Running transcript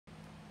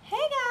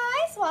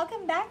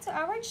welcome back to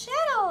our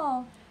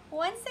channel.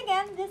 Once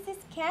again, this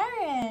is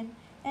Karen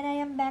and I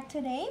am back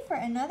today for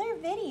another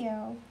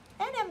video,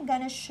 and I'm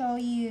gonna show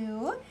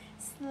you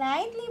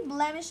slightly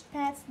blemished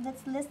pets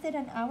that's listed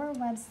on our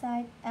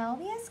website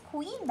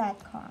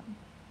lpsqueen.com.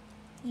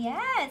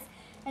 Yes,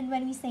 and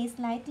when we say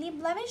slightly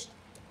blemished,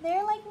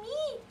 they're like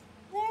me,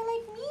 they're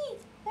like me,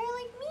 they're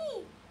like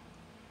me.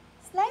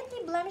 Slightly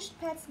blemished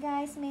pets,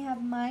 guys, may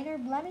have minor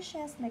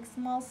blemishes like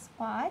small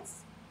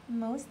spots,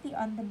 mostly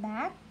on the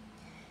back.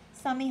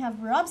 Some may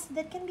have rubs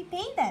that can be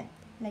painted,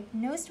 like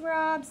nose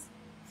rubs,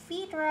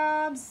 feet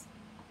rubs,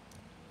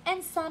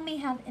 and some may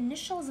have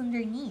initials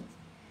underneath.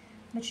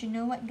 But you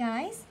know what,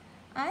 guys?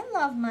 I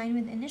love mine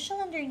with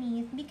initial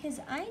underneath because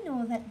I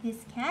know that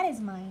this cat is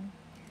mine.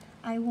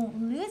 I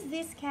won't lose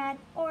this cat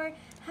or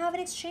have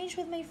it exchanged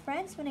with my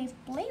friends when I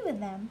play with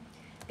them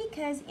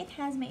because it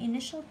has my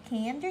initial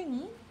K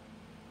underneath.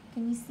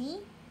 Can you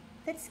see?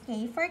 That's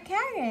K for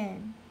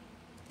Karen.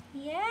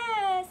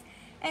 Yes,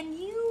 and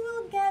you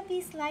will get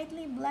these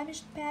slightly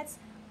blemished pets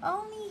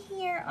only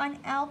here on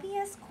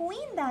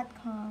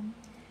lpsqueen.com.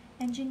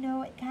 And you know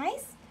what,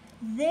 guys?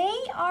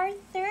 They are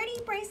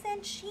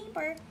 30%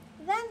 cheaper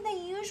than the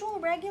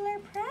usual regular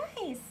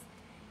price.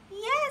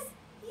 Yes,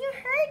 you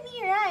heard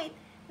me right.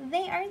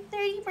 They are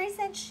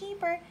 30%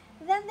 cheaper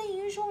than the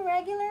usual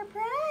regular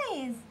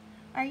price.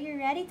 Are you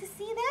ready to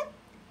see them?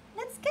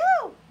 Let's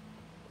go!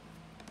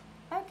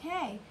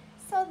 Okay,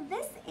 so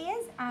this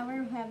is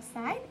our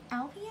website,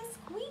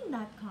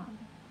 lpsqueen.com.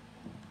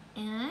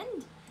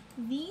 And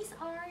these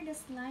are the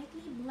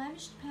slightly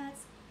blemished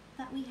pets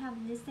that we have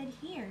listed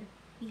here.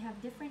 We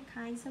have different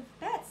kinds of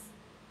pets.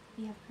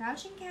 We have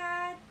crouching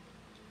cat,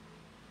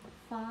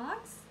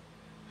 fox,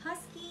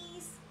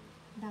 huskies,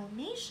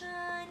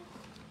 Dalmatian,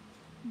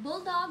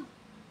 bulldog,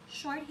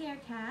 short-hair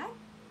cat,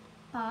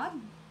 pug.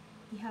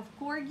 We have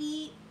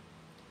corgi,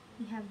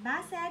 we have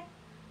basset,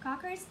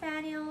 cocker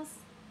spaniels,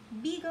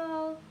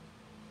 beagle,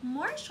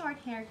 more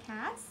short-hair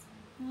cats,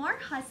 more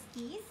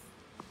huskies.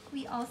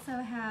 We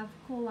also have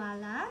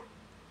koala,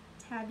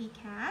 tabby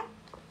cat,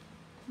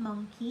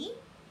 monkey,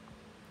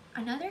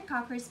 another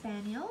cocker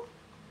spaniel.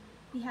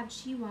 We have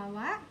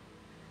chihuahua,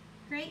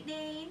 Great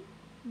Dane,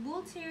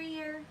 bull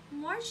terrier,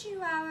 more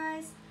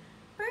chihuahuas,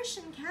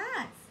 Persian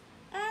cats,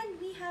 and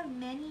we have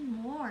many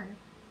more.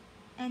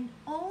 And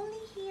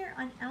only here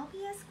on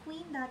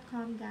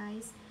lpsqueen.com,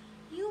 guys,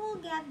 you will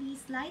get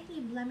these slightly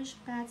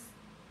blemished pets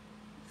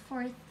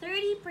for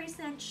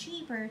 30%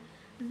 cheaper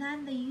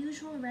than the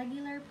usual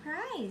regular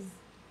price.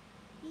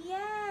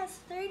 Yes,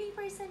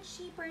 30%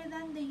 cheaper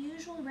than the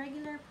usual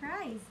regular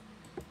price.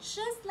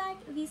 Just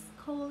like this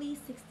Collie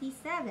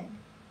 67.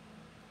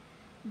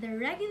 The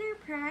regular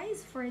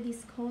price for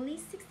this Collie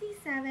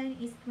 67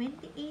 is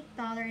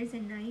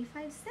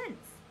 $28.95.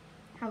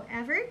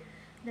 However,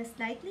 the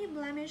slightly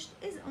blemished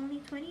is only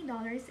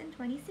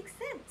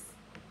 $20.26.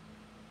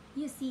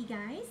 You see,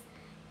 guys,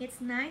 it's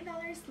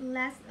 $9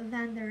 less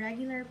than the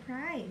regular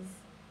price.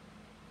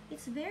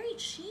 It's very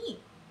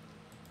cheap.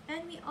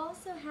 And we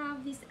also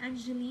have this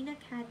Angelina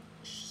cat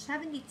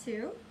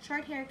 72,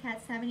 short hair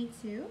cat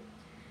 72,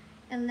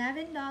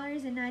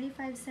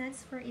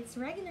 $11.95 for its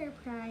regular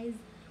price,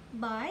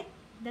 but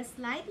the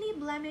slightly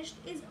blemished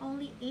is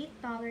only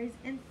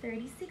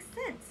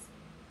 $8.36.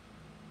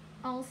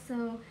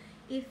 Also,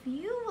 if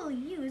you will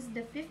use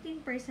the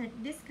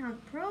 15% discount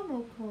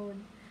promo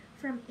code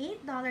from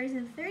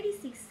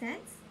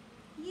 $8.36,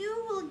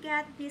 you will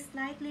get this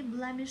slightly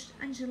blemished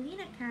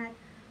Angelina cat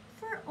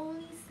for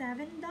only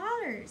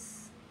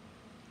 $7.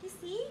 You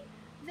see?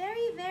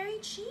 Very, very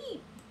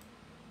cheap.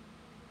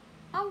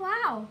 Oh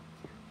wow!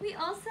 We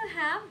also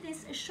have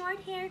this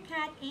short hair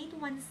cat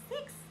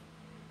 816.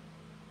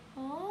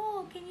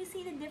 Oh, can you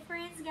see the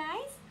difference,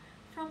 guys?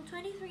 From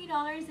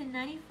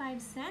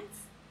 $23.95,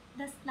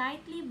 the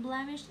slightly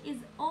blemished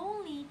is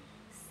only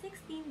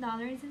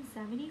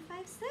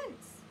 $16.75.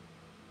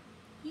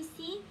 You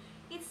see,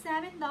 it's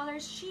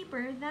 $7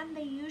 cheaper than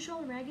the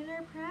usual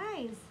regular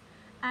price.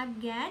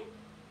 Again,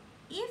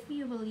 if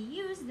you will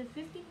use the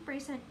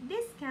 15%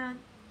 discount,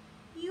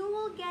 you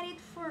will get it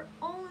for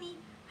only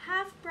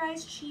half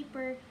price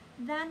cheaper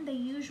than the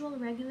usual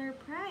regular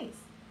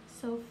price.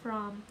 So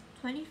from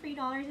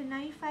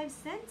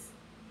 $23.95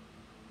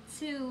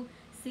 to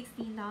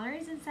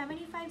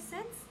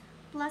 $16.75,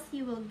 plus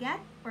you will get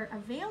or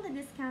avail the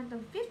discount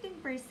of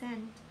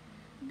 15%,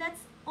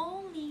 that's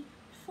only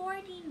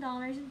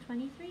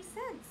 $14.23.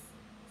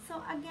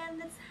 So again,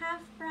 that's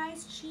half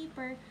price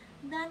cheaper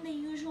than the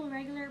usual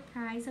regular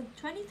price of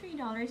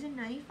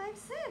 $23.95.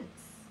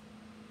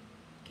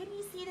 Can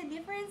you see the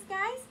difference,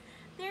 guys?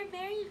 They're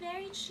very,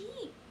 very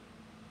cheap.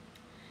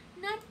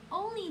 Not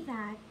only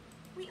that,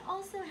 we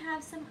also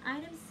have some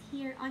items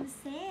here on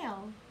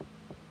sale.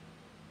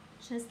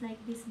 Just like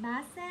this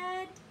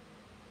basset,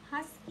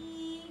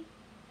 husky.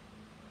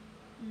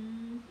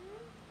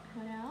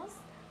 What else?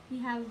 We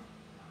have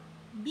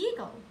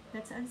beagle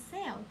that's on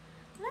sale.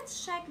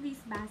 Let's check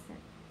this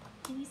basset.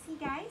 Can you see,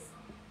 guys?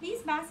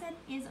 This basset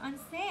is on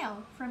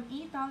sale from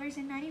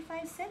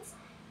 $8.95.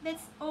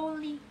 That's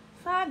only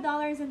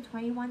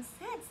 $5.21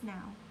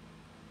 now.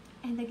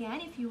 And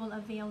again, if you will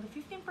avail the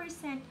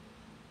 15%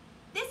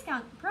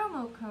 discount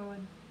promo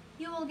code,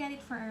 you will get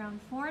it for around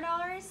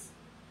 $4.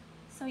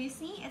 So you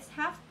see, it's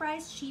half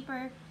price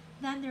cheaper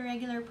than the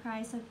regular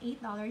price of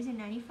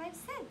 $8.95.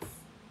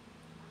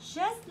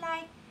 Just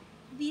like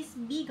this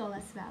beagle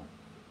as well.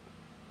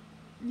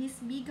 This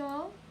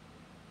beagle,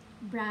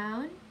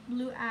 brown,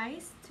 blue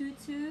eyes,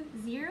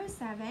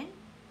 2207.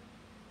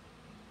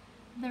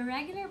 The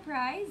regular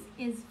price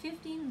is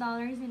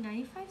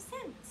 $15.95.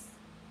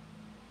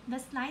 The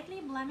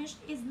slightly blemished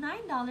is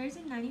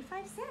 $9.95.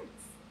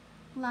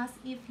 Plus,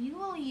 if you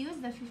will use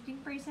the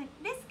 15%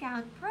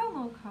 discount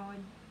promo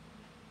code,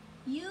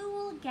 you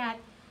will get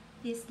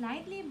this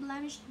slightly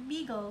blemished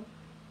beagle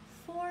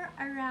for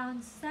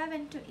around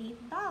 $7 to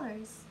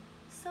 $8.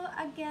 So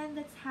again,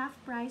 that's half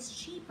price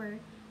cheaper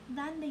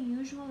than the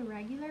usual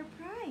regular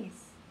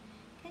price.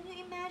 Can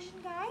you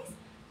imagine, guys?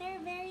 They're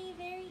very,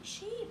 very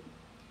cheap.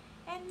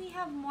 And we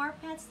have more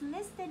pets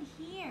listed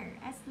here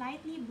as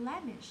slightly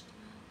blemished.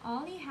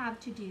 All you have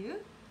to do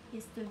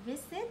is to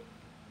visit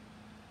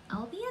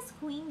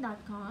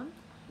lpsqueen.com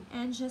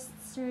and just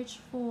search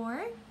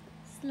for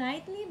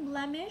slightly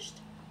blemished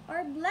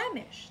or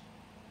blemished.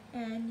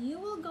 And you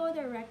will go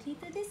directly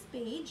to this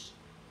page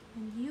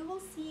and you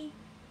will see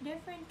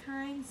different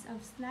kinds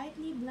of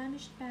slightly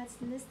blemished pets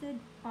listed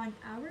on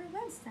our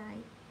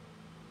website.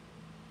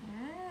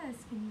 Yes,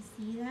 can you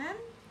see them?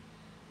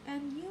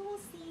 And you will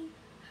see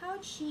how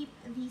cheap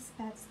these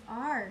pets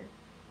are.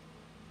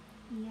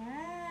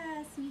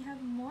 Yes, we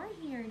have more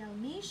here.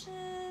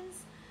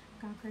 Dalmatians,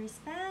 Cocker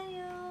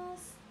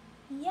Spaniels.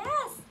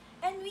 Yes,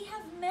 and we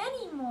have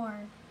many more.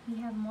 We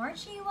have more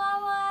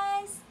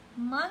Chihuahuas,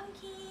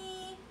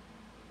 Monkey,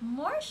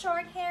 more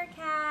short-hair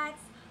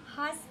cats,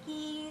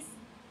 Huskies,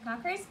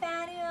 Cocker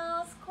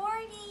Spaniels,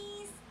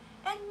 Corgis,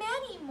 and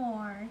many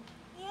more.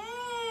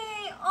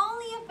 Yay!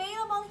 Only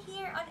available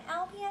here on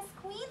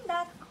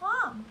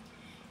lpsqueen.com.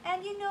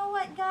 And you know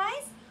what,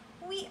 guys?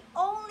 We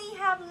only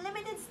have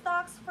limited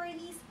stocks for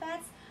these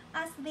pets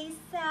as they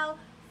sell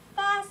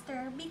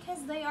faster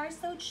because they are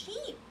so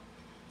cheap.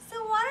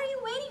 So what are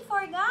you waiting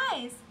for,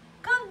 guys?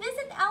 Come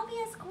visit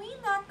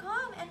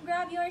lpsqueen.com and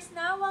grab yours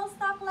now while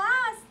stock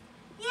lasts.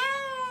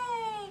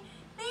 Yay!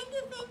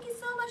 Thank you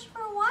so much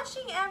for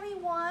watching,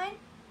 everyone.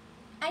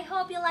 I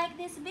hope you like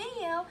this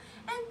video,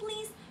 and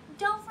please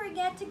don't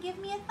forget to give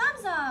me a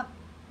thumbs up.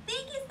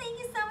 Thank you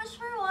so much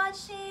for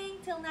watching.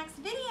 Till next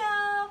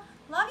video.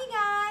 Love you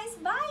guys.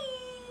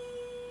 Bye.